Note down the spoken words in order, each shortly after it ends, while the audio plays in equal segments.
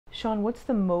Sean, what's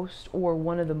the most or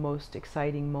one of the most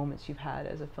exciting moments you've had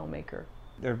as a filmmaker?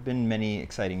 There have been many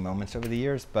exciting moments over the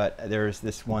years, but there's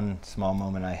this one small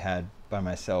moment I had by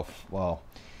myself while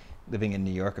living in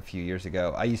New York a few years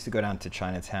ago. I used to go down to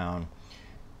Chinatown,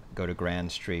 go to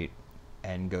Grand Street,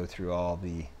 and go through all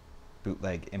the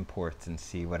bootleg imports and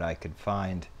see what I could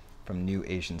find from new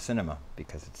Asian cinema,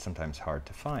 because it's sometimes hard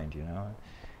to find, you know.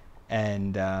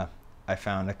 And I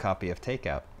found a copy of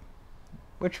Takeout,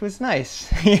 which was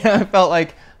nice. You know, I felt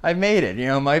like I made it. You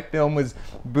know, my film was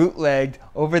bootlegged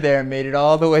over there, made it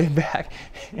all the way back,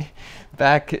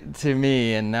 back to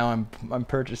me, and now I'm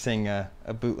purchasing a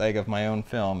bootleg of my own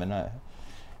film, and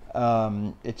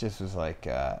it just was like,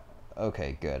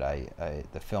 okay, good.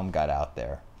 The film got out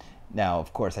there. Now,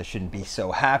 of course, I shouldn't be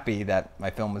so happy that my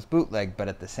film was bootlegged, but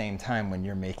at the same time, when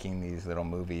you're making these little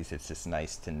movies, it's just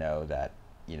nice to know that,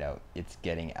 you know, it's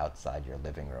getting outside your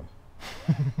living room.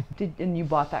 And you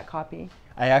bought that copy?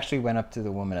 I actually went up to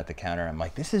the woman at the counter. I'm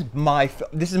like, "This is my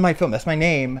film. That's my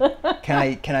name. Can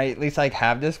I at least like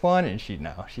have this one?" And she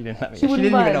didn't let me. She didn't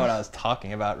even know what I was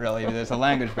talking about. Really, there's a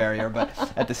language barrier, but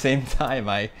at the same time,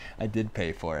 I did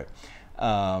pay for it.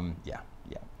 Yeah.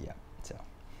 So,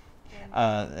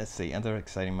 let's see other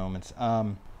exciting moments.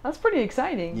 That's pretty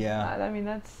exciting. Yeah. I mean,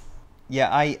 that's.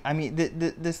 Yeah, I mean,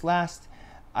 this last.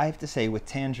 I have to say, with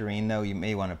Tangerine, though, you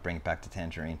may want to bring it back to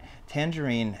Tangerine.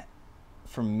 Tangerine,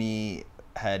 for me,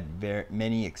 had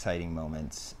many exciting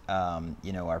moments.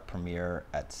 You know, our premiere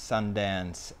at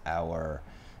Sundance,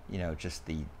 you know, just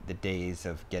the days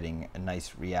of getting a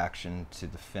nice reaction to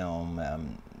the film.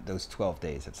 Those 12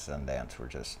 days at Sundance were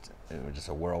just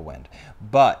a whirlwind.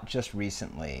 But just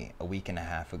recently, a week and a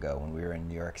half ago, when we were in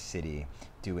New York City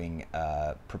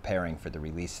preparing for the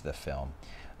release of the film,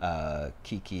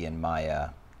 Kiki and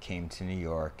Maya came to New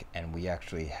York, and we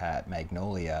actually had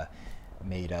Magnolia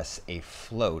made us a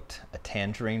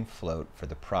tangerine float for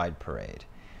the Pride Parade.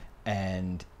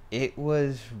 And it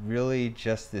was really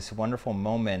just this wonderful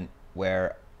moment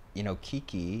where, you know,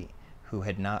 Kiki,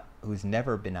 who's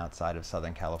never been outside of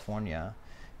Southern California,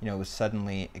 you know, was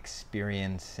suddenly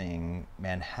experiencing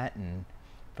Manhattan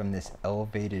from this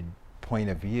elevated point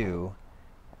of view.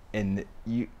 And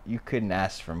you couldn't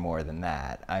ask for more than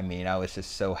that. I mean, I was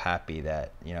just so happy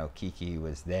that, you know, Kiki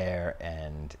was there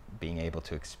and being able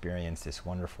to experience this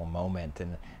wonderful moment.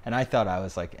 And I thought I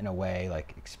was, like, in a way,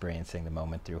 like, experiencing the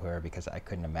moment through her, because I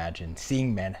couldn't imagine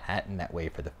seeing Manhattan that way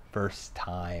for the first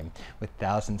time, with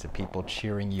thousands of people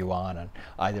cheering you on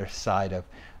either side of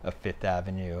Fifth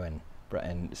Avenue.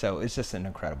 And so it's just an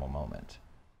incredible moment.